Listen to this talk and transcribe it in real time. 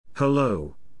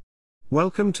Hello.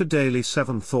 Welcome to Daily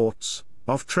 7 Thoughts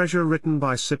of Treasure written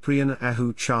by Cyprian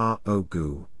Ahucha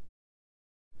Ogu.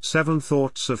 7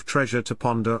 Thoughts of Treasure to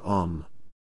ponder on.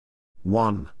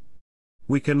 1.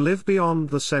 We can live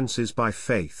beyond the senses by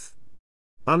faith.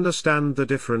 Understand the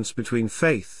difference between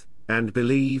faith and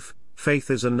believe.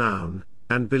 Faith is a noun,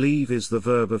 and believe is the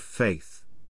verb of faith.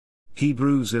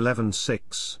 Hebrews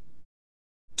 11:6.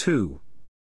 2.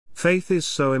 Faith is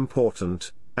so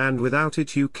important, and without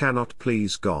it you cannot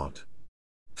please God.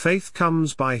 Faith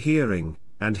comes by hearing,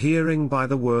 and hearing by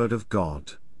the word of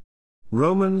God.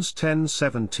 Romans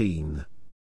 10:17.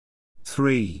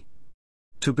 3.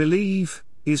 To believe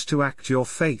is to act your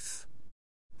faith.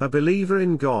 A believer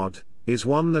in God is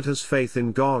one that has faith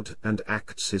in God and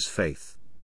acts his faith.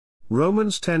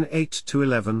 Romans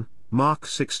 10:8-11, Mark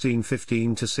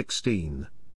 16:15-16.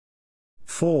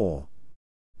 4.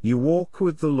 You walk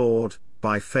with the Lord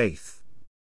by faith.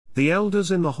 The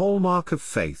elders in the hallmark of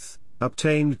faith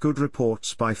obtained good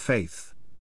reports by faith.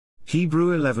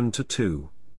 Hebrew 11:2.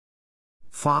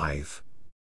 5.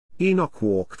 Enoch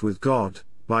walked with God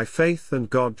by faith and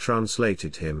God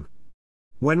translated him.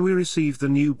 When we receive the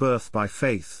new birth by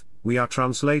faith, we are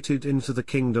translated into the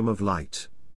kingdom of light.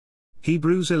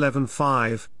 Hebrews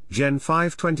 11:5, Gen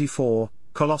 5:24,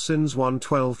 Colossians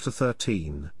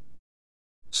 1:12-13.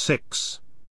 6.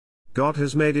 God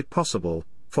has made it possible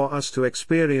for us to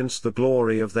experience the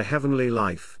glory of the heavenly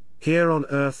life here on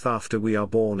earth after we are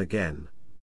born again.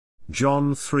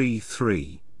 John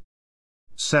 3:3.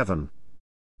 7.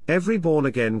 Every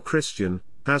born-again Christian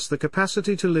has the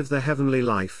capacity to live the heavenly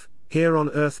life here on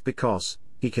earth because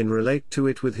he can relate to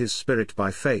it with his spirit by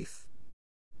faith.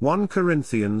 1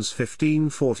 Corinthians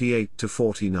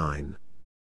 15:48-49.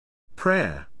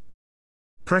 Prayer.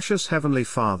 Precious Heavenly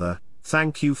Father,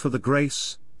 thank you for the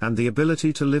grace and the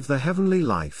ability to live the heavenly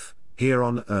life here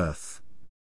on earth.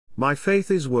 My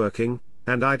faith is working,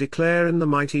 and I declare in the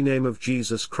mighty name of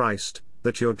Jesus Christ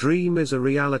that your dream is a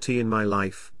reality in my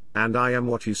life, and I am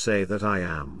what you say that I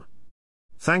am.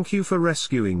 Thank you for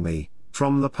rescuing me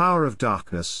from the power of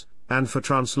darkness, and for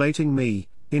translating me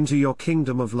into your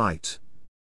kingdom of light.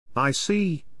 I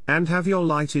see and have your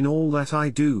light in all that I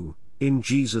do, in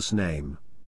Jesus' name.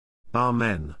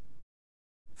 Amen.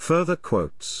 Further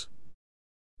quotes.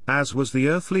 As was the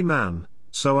earthly man,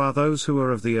 so are those who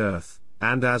are of the earth,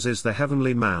 and as is the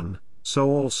heavenly man, so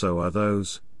also are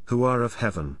those who are of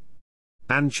heaven.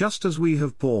 And just as we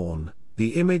have borne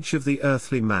the image of the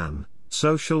earthly man,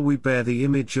 so shall we bear the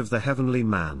image of the heavenly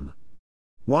man.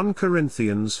 1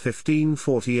 Corinthians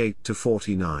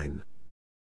 15:48-49.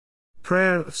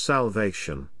 Prayer of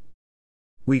Salvation.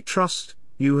 We trust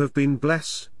you have been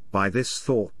blessed by this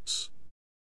thoughts.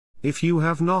 If you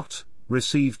have not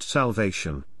received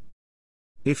salvation,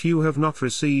 if you have not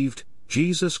received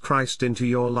Jesus Christ into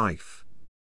your life,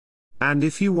 and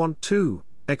if you want to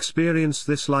experience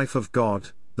this life of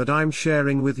God that I'm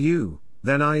sharing with you,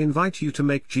 then I invite you to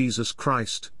make Jesus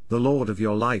Christ the Lord of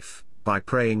your life by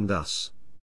praying thus.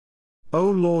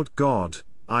 O Lord God,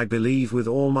 I believe with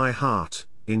all my heart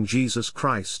in Jesus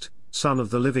Christ, Son of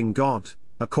the living God,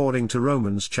 according to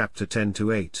Romans chapter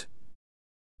 10-8.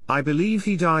 I believe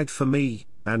he died for me,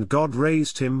 and God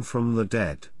raised him from the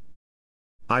dead.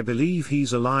 I believe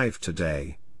he's alive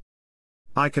today.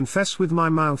 I confess with my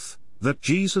mouth that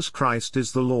Jesus Christ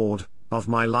is the Lord of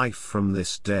my life from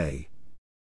this day.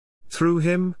 Through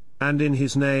him, and in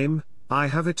his name, I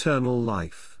have eternal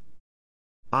life.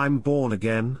 I'm born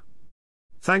again.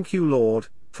 Thank you, Lord,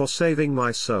 for saving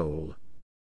my soul.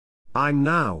 I'm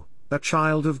now a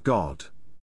child of God.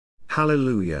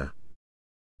 Hallelujah.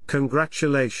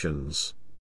 Congratulations.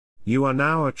 You are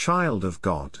now a child of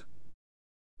God.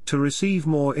 To receive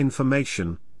more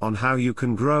information on how you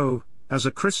can grow as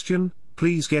a Christian,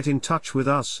 please get in touch with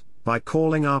us by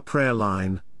calling our prayer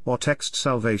line, or text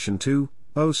salvation to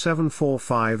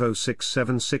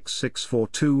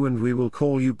 07450676642 and we will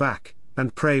call you back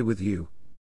and pray with you.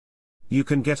 You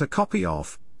can get a copy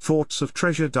of Thoughts of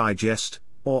Treasure Digest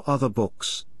or other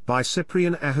books by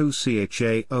Cyprian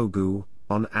Ahucha Ogu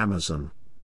on Amazon.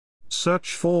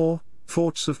 Search for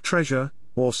Thoughts of Treasure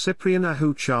or Cyprian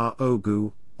Ahucha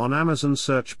Ogu on Amazon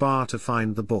search bar to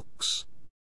find the books.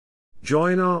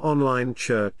 Join our online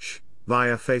church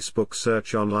via Facebook,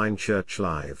 search Online Church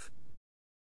Live.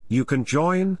 You can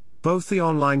join both the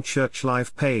Online Church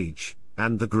Live page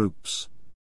and the groups.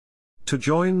 To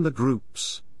join the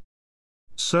groups,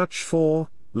 search for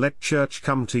Let Church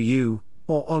Come to You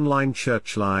or Online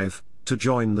Church Live to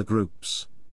join the groups.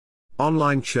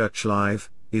 Online Church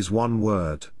Live is one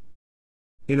word.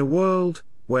 In a world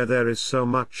where there is so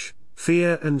much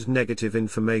fear and negative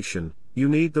information, you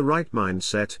need the right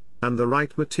mindset and the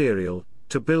right material,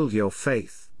 to build your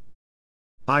faith.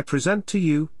 I present to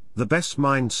you, the best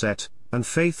mindset, and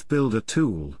faith builder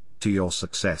tool, to your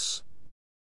success.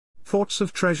 Thoughts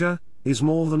of Treasure is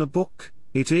more than a book,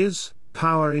 it is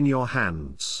power in your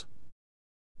hands.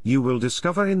 You will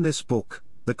discover in this book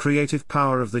the creative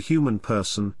power of the human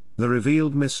person, the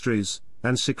revealed mysteries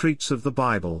and secrets of the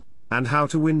Bible, and how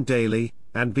to win daily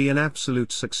and be an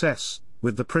absolute success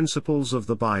with the principles of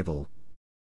the Bible.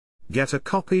 Get a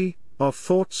copy of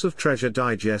Thoughts of Treasure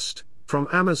Digest from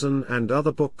Amazon and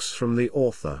other books from the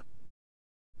author.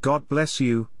 God bless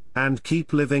you, and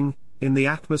keep living in the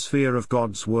atmosphere of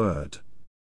God's Word.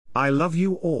 I love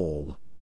you all.